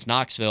 4 against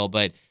Knoxville.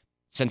 But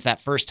since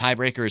that first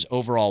tiebreaker is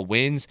overall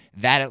wins,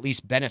 that at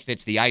least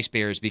benefits the Ice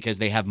Bears because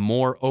they have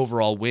more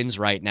overall wins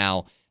right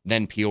now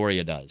than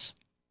Peoria does.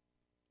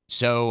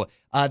 So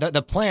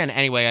the plan,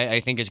 anyway, I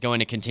think is going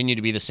to continue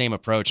to be the same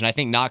approach. And I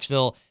think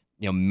Knoxville,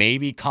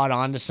 maybe caught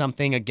on to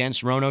something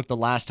against Roanoke the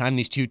last time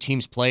these 2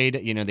 teams played.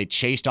 They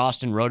chased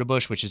Austin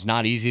Rodebush, which is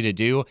not easy to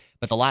do.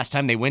 But the last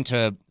time they went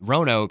to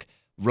Roanoke,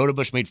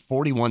 Rodebush made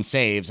 41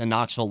 saves, and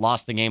Knoxville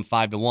lost the game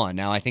 5-1.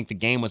 Now, I think the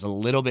game was a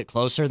little bit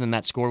closer than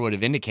that score would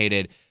have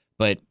indicated,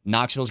 but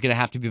Knoxville's going to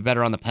have to be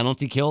better on the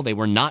penalty kill. They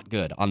were not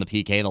good on the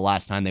PK the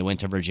last time they went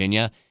to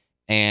Virginia,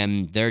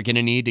 and they're going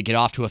to need to get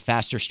off to a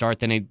faster start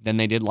than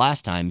they did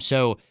last time.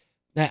 So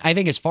I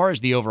think as far as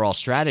the overall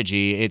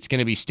strategy, it's going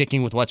to be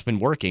sticking with what's been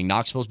working.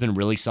 Knoxville's been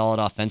really solid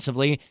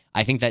offensively.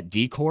 I think that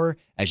D-core,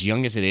 as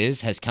young as it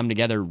is, has come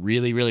together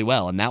really, really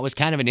well. And that was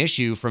kind of an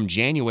issue from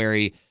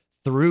January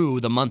through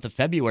the month of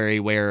February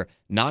where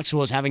Knoxville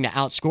was having to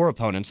outscore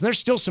opponents. And there's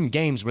still some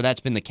games where that's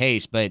been the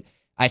case, but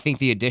I think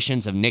the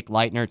additions of Nick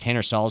Leitner,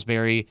 Tanner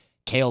Salisbury,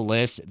 Cale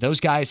List, those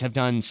guys have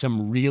done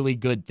some really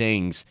good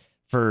things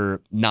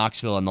for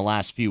Knoxville in the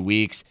last few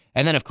weeks.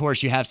 And then, of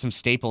course, you have some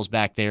staples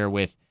back there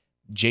with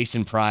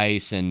Jason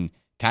Price and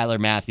Kyler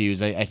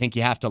Matthews. I think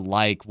you have to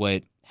like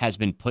what has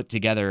been put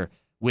together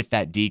with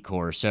that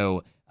D-core.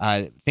 So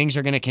things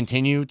are going to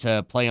continue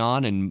to play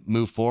on and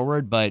move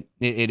forward, but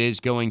it is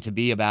going to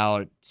be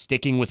about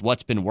sticking with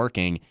what's been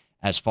working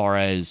as far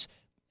as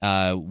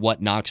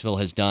what Knoxville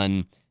has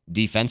done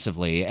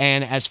defensively.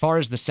 And as far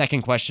as the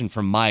second question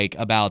from Mike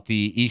about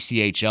the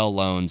ECHL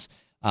loans,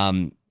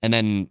 and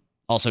then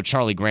also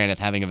Charlie Granith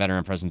having a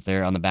veteran presence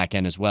there on the back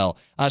end as well.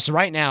 So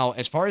right now,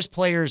 as far as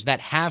players that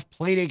have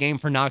played a game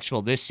for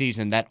Knoxville this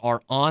season that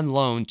are on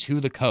loan to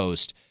the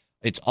Coast,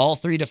 it's all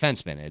three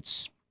defensemen.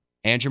 It's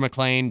Andrew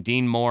McLean,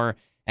 Dean Moore,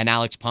 and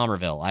Alex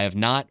Palmerville. I have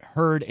not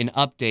heard an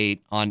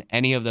update on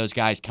any of those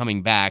guys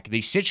coming back.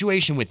 The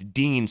situation with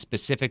Dean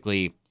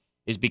specifically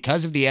is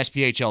because of the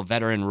SPHL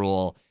veteran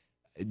rule.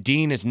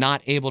 Dean is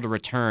not able to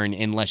return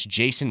unless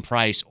Jason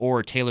Price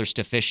or Taylor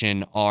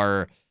Stefishin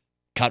are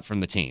cut from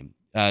the team.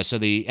 So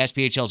the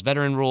SPHL's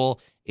veteran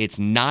rule, it's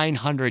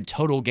 900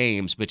 total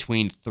games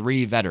between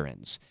three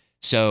veterans.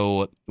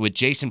 So with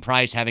Jason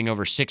Price having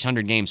over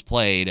 600 games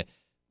played,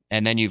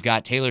 and then you've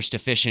got Taylor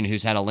Stefishin,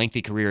 who's had a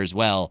lengthy career as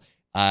well,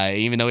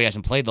 even though he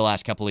hasn't played the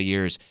last couple of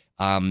years,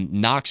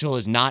 Knoxville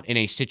is not in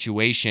a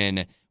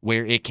situation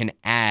where it can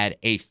add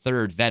a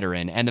third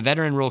veteran. And the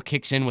veteran rule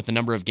kicks in with the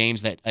number of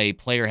games that a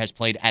player has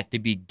played at the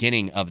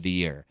beginning of the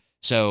year.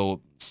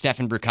 So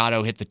Stefan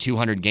Brucato hit the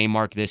 200 game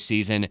mark this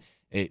season.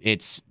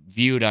 It's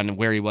viewed on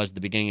where he was at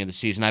the beginning of the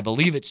season. I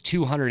believe it's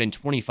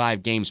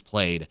 225 games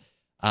played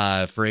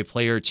for a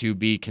player to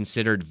be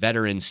considered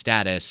veteran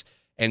status.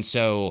 And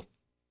so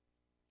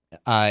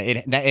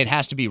it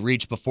has to be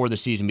reached before the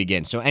season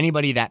begins. So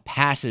anybody that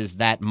passes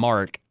that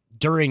mark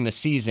during the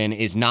season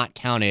is not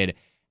counted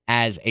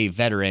as a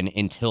veteran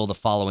until the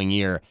following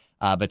year.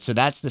 But so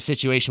that's the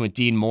situation with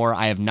Dean Moore.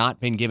 I have not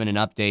been given an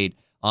update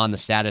on the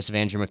status of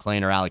Andrew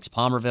McLean or Alex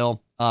Palmerville.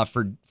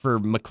 For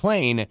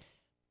McLean,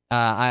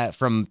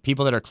 from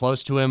people that are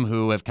close to him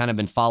who have kind of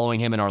been following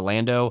him in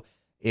Orlando,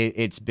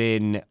 it's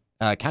been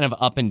kind of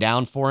up and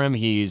down for him.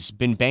 He's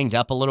been banged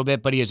up a little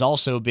bit, but he has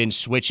also been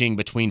switching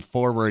between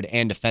forward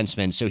and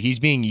defenseman. So he's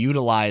being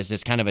utilized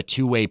as kind of a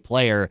two-way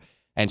player.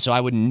 And so I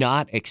would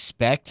not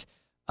expect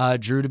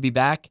Drew to be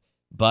back.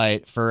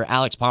 But for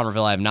Alex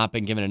Palmerville, I have not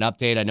been given an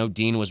update. I know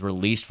Dean was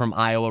released from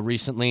Iowa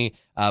recently,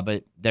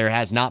 but there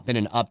has not been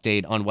an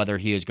update on whether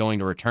he is going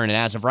to return. And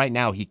as of right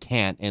now, he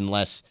can't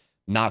unless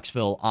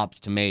Knoxville opts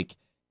to make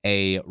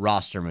a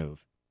roster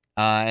move.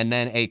 And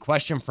then a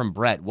question from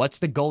Brett. What's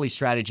the goalie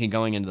strategy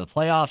going into the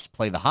playoffs?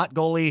 Play the hot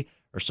goalie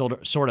or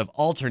sort of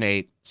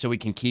alternate so we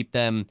can keep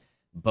them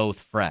both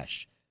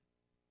fresh?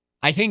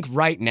 I think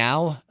right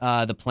now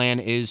the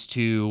plan is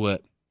to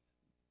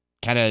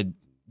kind of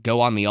go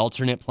on the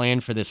alternate plan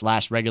for these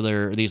last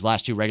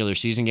two regular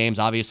season games.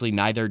 Obviously,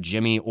 neither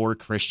Jimmy or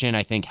Christian,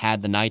 I think,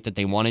 had the night that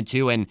they wanted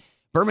to, and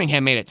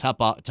Birmingham made it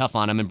tough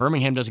on them. And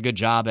Birmingham does a good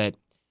job at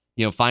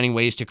finding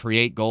ways to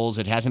create goals.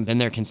 It hasn't been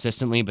there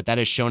consistently, but that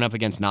has shown up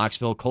against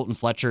Knoxville. Colton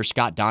Fletcher,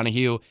 Scott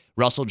Donahue,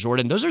 Russell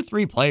Jordan. Those are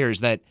three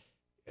players that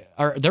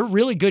they're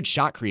really good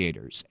shot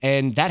creators,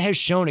 and that has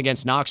shown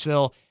against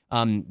Knoxville.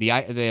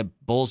 The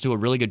Bulls do a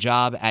really good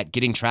job at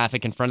getting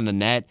traffic in front of the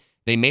net.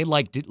 They made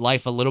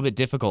life a little bit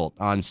difficult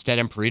on Stead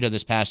Parita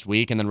this past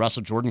week, and then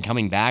Russell Jordan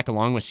coming back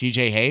along with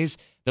CJ Hayes.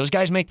 Those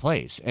guys make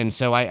plays, and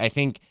so I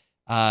think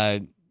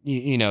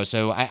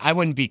so I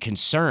wouldn't be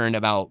concerned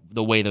about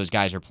the way those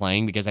guys are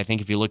playing, because I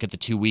think if you look at the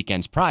 2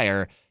 weekends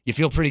prior, you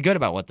feel pretty good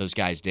about what those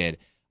guys did.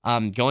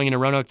 Going into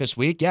Roanoke this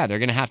week, yeah, they're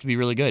going to have to be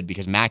really good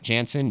because Mac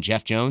Jansen,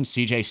 Jeff Jones,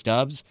 CJ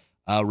Stubbs,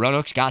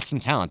 Roanoke's got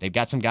some talent. They've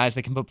got some guys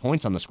that can put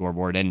points on the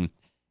scoreboard, and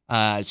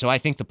so I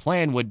think the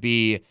plan would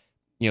be,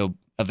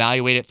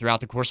 evaluate it throughout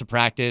the course of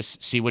practice,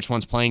 see which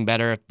one's playing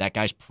better. That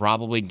guy's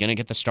probably going to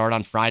get the start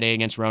on Friday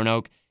against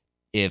Roanoke.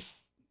 If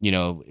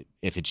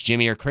it's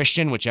Jimmy or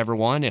Christian, whichever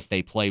one, if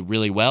they play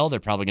really well, they're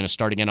probably going to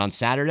start again on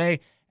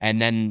Saturday,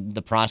 and then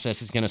the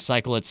process is going to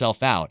cycle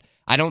itself out.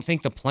 I don't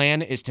think the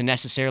plan is to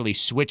necessarily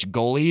switch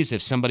goalies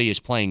if somebody is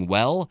playing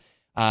well,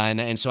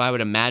 and so I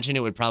would imagine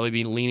it would probably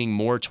be leaning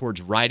more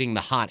towards riding the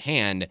hot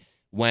hand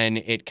when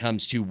it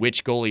comes to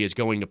which goalie is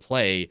going to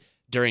play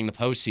during the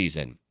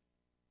postseason.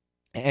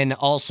 And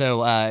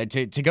also,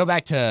 to go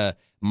back to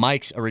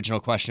Mike's original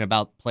question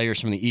about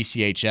players from the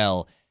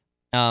ECHL,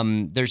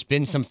 there's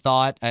been some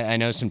thought, I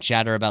know some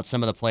chatter about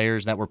some of the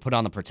players that were put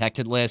on the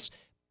protected list,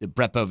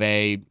 Brett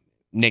Beauvais,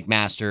 Nick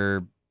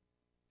Master,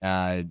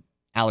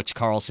 Alex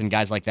Carlson,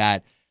 guys like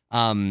that.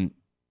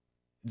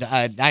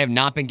 I have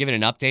not been given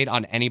an update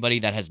on anybody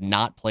that has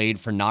not played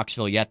for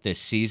Knoxville yet this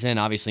season.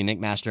 Obviously, Nick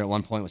Master at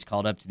one point was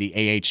called up to the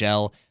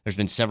AHL. There's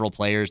been several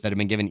players that have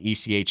been given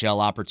ECHL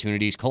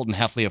opportunities. Colton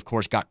Heffley, of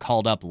course, got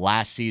called up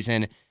last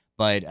season.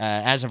 But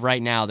as of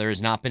right now, there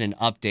has not been an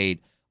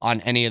update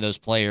on any of those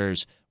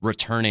players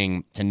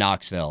returning to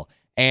Knoxville.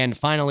 And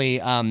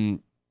finally,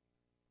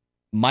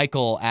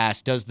 Michael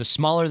asked, does the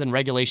smaller than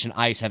regulation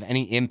ice have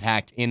any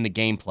impact in the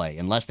gameplay?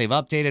 Unless they've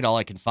updated, all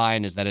I can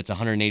find is that it's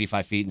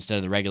 185 feet instead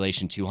of the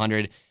regulation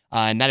 200.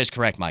 And that is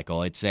correct,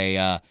 Michael. It's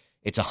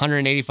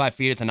 185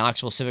 feet at the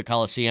Knoxville Civic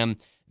Coliseum.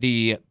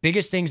 The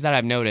biggest things that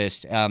I've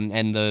noticed,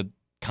 and the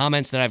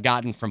comments that I've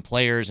gotten from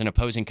players and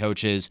opposing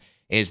coaches,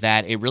 is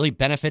that it really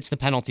benefits the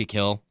penalty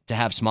kill to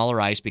have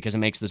smaller ice because it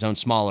makes the zone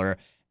smaller.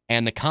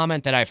 And the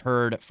comment that I've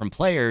heard from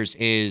players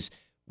is,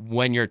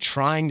 when you're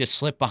trying to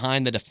slip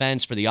behind the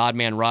defense for the odd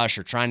man rush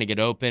or trying to get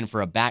open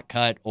for a back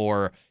cut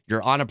or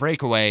you're on a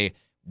breakaway,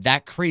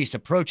 that crease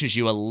approaches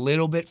you a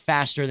little bit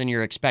faster than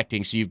you're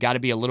expecting. So you've got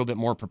to be a little bit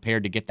more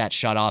prepared to get that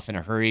shot off in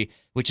a hurry,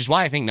 which is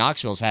why I think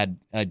Knoxville's had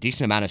a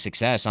decent amount of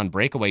success on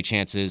breakaway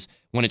chances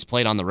when it's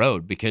played on the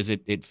road, because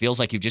it feels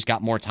like you've just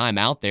got more time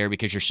out there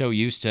because you're so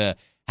used to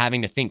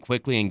having to think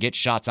quickly and get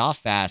shots off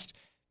fast.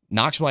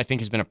 Knoxville, I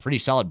think, has been a pretty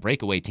solid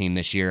breakaway team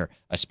this year,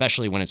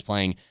 especially when it's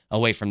playing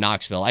away from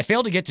Knoxville. I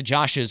failed to get to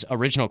Josh's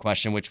original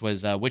question, which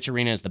was which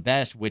arena is the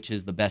best, which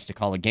is the best to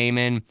call a game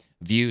in,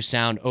 view,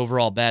 sound,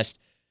 overall best.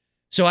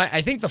 So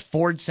I think the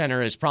Ford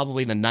Center is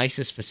probably the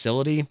nicest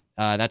facility.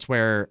 That's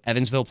where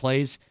Evansville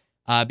plays,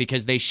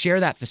 because they share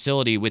that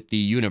facility with the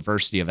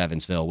University of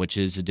Evansville, which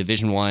is a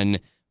Division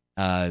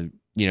I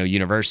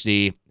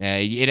university.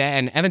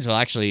 And Evansville,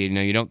 actually,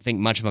 you don't think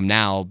much of them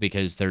now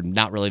because they're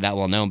not really that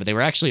well known, but they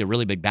were actually a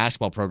really big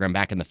basketball program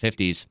back in the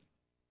 50s.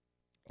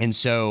 And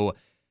so,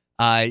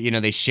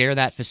 they share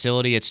that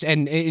facility.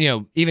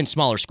 Even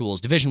smaller schools,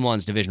 Division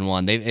I's Division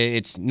I.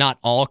 It's not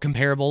all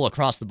comparable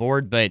across the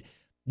board, but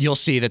you'll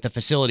see that the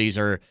facilities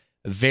are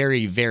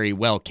very, very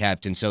well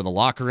kept. And so the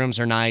locker rooms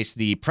are nice.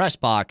 The press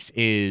box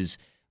is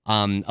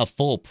a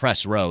full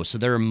press row. So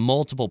there are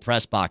multiple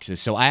press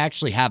boxes. So I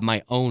actually have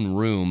my own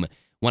room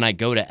when I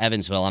go to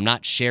Evansville. I'm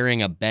not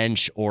sharing a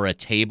bench or a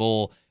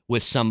table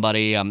with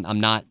somebody. I'm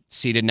not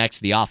seated next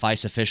to the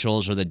off-ice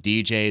officials or the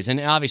DJs. And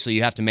obviously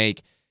you have to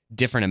make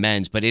different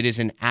amends, but it is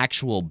an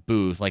actual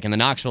booth. Like in the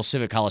Knoxville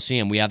Civic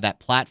Coliseum, we have that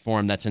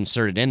platform that's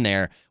inserted in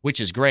there, which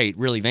is great.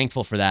 Really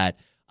thankful for that.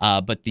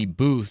 But the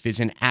booth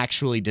is an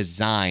actually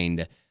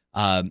designed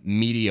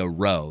media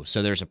row.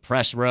 So there's a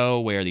press row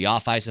where the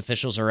off-ice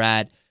officials are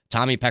at.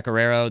 Tommy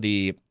Pecoraro,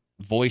 the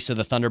voice of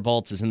the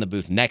Thunderbolts, is in the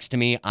booth next to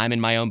me. I'm in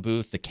my own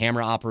booth. The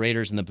camera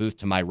operator's in the booth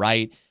to my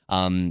right.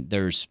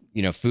 There's,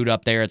 food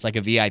up there. It's like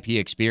a VIP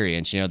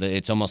experience.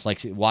 It's almost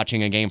like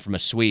watching a game from a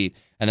suite.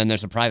 And then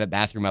there's a private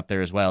bathroom up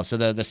there as well. So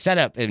the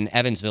setup in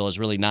Evansville is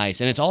really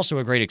nice. And it's also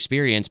a great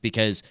experience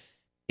because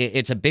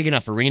it's a big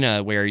enough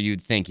arena where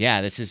you'd think,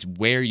 yeah, this is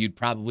where you'd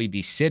probably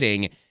be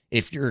sitting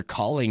if you're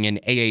calling an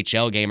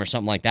AHL game or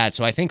something like that.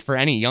 So I think for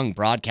any young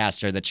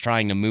broadcaster that's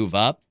trying to move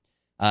up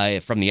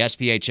from the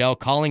SPHL,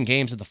 calling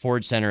games at the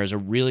Ford Center is a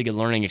really good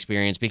learning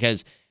experience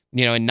because,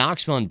 in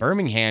Knoxville and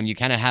Birmingham, you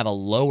kind of have a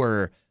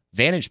lower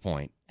vantage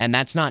point, and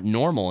that's not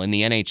normal in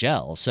the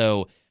NHL.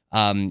 So,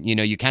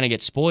 you kind of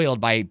get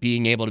spoiled by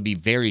being able to be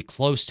very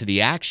close to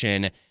the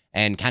action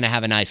and kind of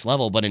have a nice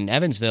level. But in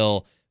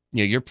Evansville,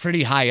 you're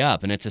pretty high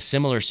up, and it's a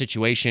similar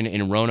situation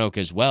in Roanoke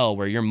as well,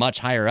 where you're much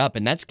higher up,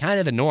 and that's kind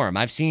of the norm.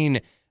 I've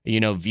seen,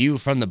 view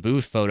from the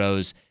booth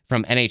photos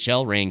from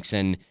NHL rinks,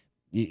 and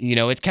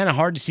it's kind of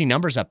hard to see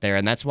numbers up there,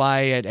 and that's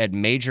why at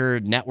major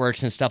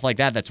networks and stuff like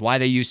that, that's why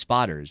they use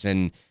spotters,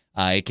 and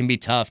it can be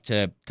tough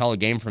to call a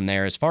game from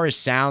there. As far as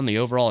sound, the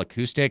overall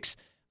acoustics,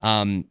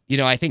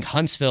 I think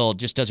Huntsville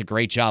just does a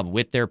great job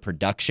with their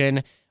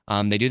production.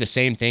 They do the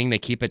same thing. They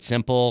keep it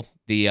simple.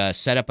 The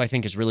setup, I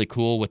think, is really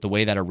cool with the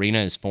way that arena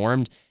is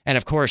formed, and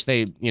of course,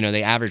 they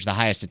average the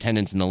highest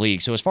attendance in the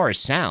league. So as far as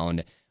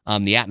sound,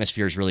 the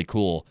atmosphere is really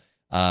cool.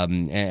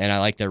 And I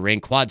like their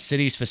rink. Quad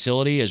City's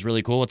facility is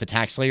really cool with the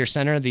TaxSlayer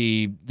Center.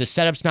 The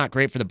setup's not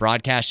great for the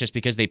broadcast just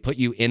because they put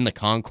you in the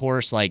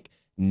concourse, like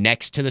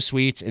next to the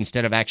suites,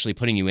 instead of actually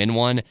putting you in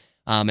one.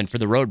 And for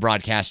the road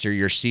broadcaster,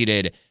 you're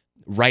seated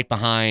right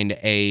behind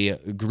a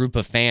group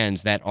of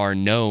fans that are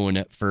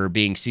known for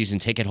being season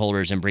ticket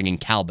holders and bringing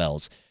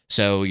cowbells.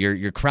 So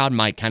your crowd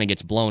mic kind of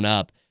gets blown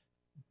up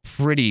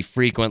pretty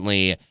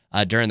frequently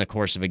during the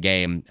course of a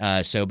game.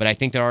 But I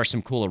think there are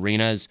some cool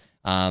arenas.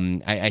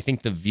 I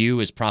think the view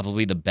is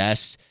probably the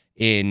best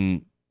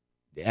in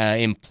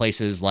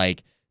places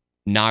like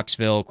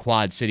Knoxville,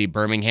 Quad City,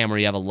 Birmingham, where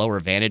you have a lower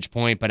vantage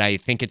point, but I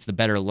think it's the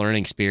better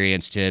learning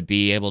experience to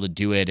be able to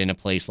do it in a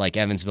place like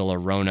Evansville or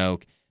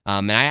Roanoke.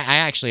 And I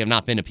actually have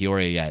not been to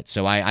Peoria yet,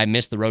 so I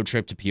missed the road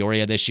trip to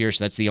Peoria this year,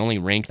 so that's the only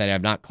rink that I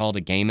have not called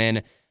a game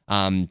in.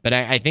 But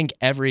I think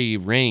every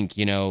rink,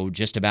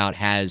 just about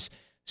has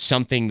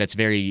something that's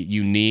very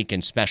unique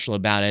and special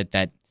about it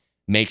that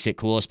makes it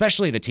cool,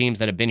 especially the teams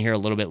that have been here a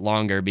little bit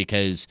longer,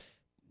 because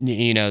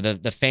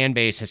the fan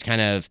base has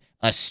kind of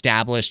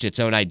established its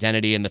own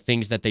identity and the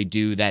things that they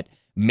do that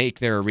make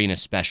their arena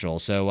special.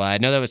 So I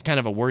know that was kind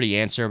of a wordy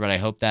answer, but I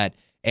hope that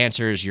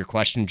answers your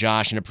question,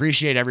 Josh, and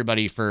appreciate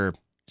everybody for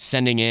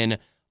sending in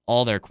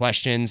all their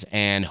questions.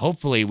 And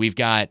hopefully we've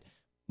got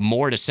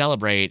more to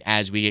celebrate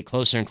as we get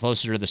closer and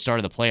closer to the start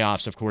of the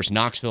playoffs. Of course,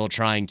 Knoxville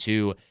trying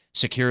to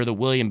secure the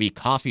William B.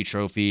 Coffey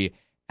Trophy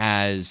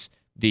as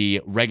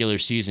the regular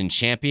season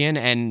champion.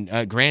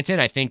 And granted,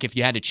 I think if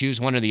you had to choose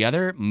one or the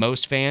other,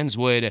 most fans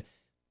would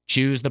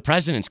choose the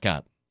President's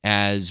Cup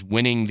as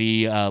winning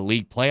the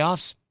league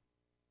playoffs.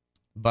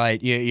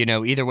 But, you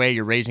know, either way,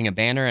 you're raising a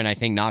banner, and I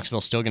think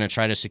Knoxville's still going to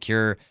try to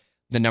secure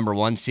the number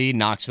 1 seed.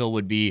 Knoxville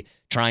would be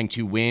trying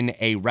to win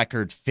a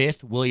record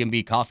 5th William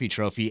B. Coffey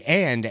Trophy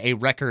and a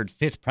record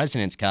 5th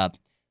President's Cup,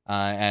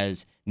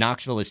 as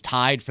Knoxville is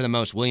tied for the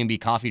most William B.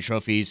 Coffey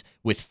Trophies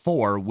with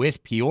 4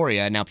 with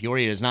Peoria. Now,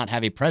 Peoria does not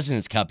have a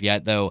President's Cup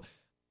yet, though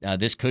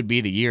this could be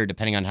the year,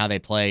 depending on how they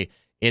play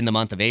in the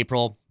month of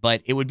April.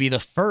 But it would be the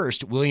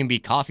first William B.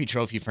 Coffey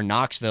Trophy for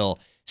Knoxville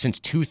since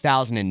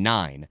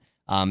 2009.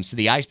 So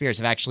the Ice Bears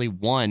have actually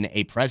won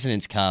a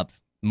President's Cup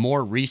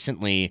more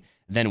recently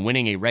than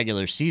winning a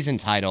regular season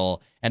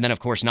title. And then, of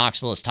course,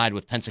 Knoxville is tied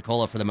with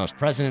Pensacola for the most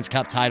President's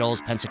Cup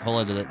titles.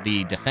 Pensacola,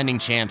 the defending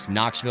champs.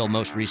 Knoxville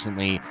most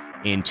recently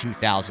in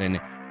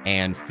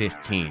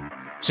 2015.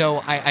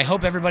 So I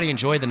hope everybody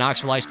enjoyed the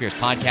Knoxville Ice Bears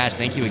podcast.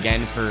 Thank you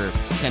again for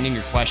sending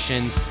your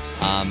questions.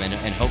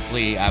 And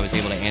hopefully I was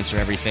able to answer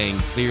everything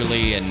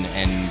clearly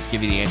and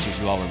give you the answers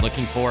you all were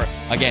looking for.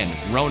 Again,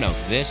 Roanoke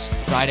this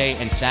Friday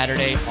and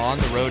Saturday on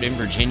the road in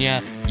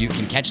Virginia. You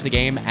can catch the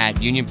game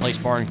at Union Place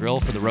Bar and Grill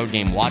for the road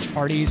game watch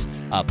parties.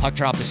 Puck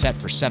drop is set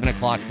for 7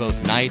 o'clock both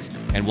nights,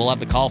 and we'll have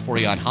the call for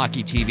you on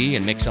Hockey TV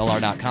and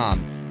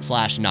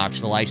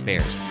mixlr.com/Knoxville Ice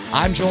Bears.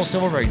 I'm Joel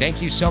Silverberg.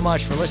 Thank you so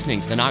much for listening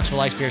to the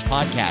Knoxville Ice Bears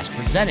podcast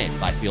presented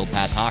by Field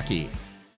Pass Hockey.